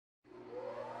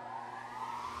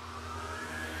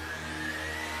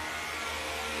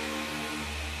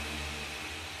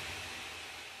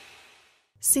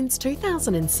Since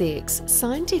 2006,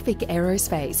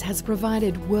 ScientificAerospace has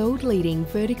provided world-leading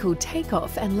vertical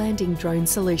takeoff and landing drone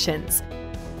solutions.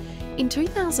 In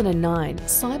 2009,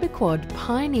 cyberQuad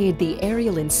pioneered the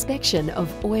aerial inspection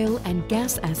of oil and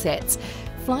gas assets,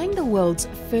 flying the world's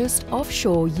first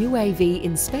offshore UAV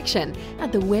inspection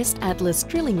at the West Atlas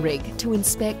drilling rig to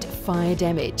inspect fire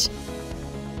damage.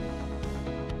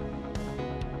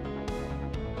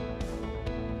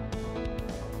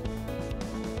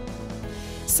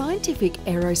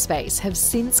 ScientificAerospace have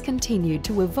since continued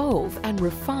to evolve and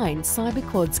refine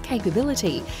cyberQuad's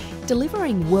capability,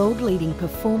 delivering world-leading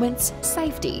performance,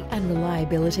 safety and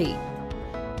reliability.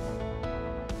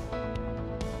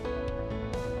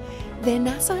 Their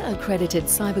NASA-accredited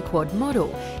cyberQuad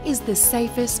model is the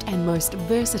safest and most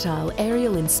versatile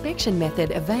aerial inspection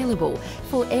method available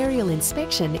for aerial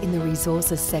inspection in the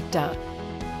resources sector.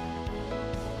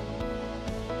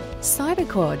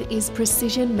 cyberQuad is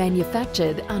precision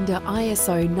manufactured under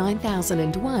ISO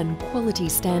 9001 quality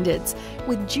standards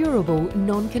with durable,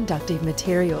 non-conductive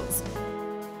materials.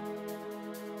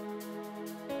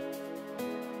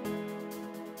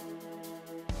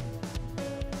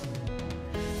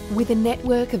 With a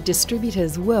network of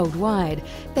distributors worldwide,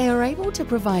 they are able to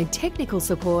provide technical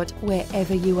support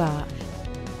wherever you are.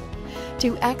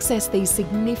 To access these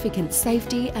significant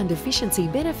safety and efficiency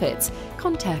benefits,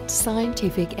 contact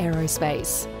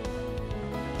ScientificAerospace.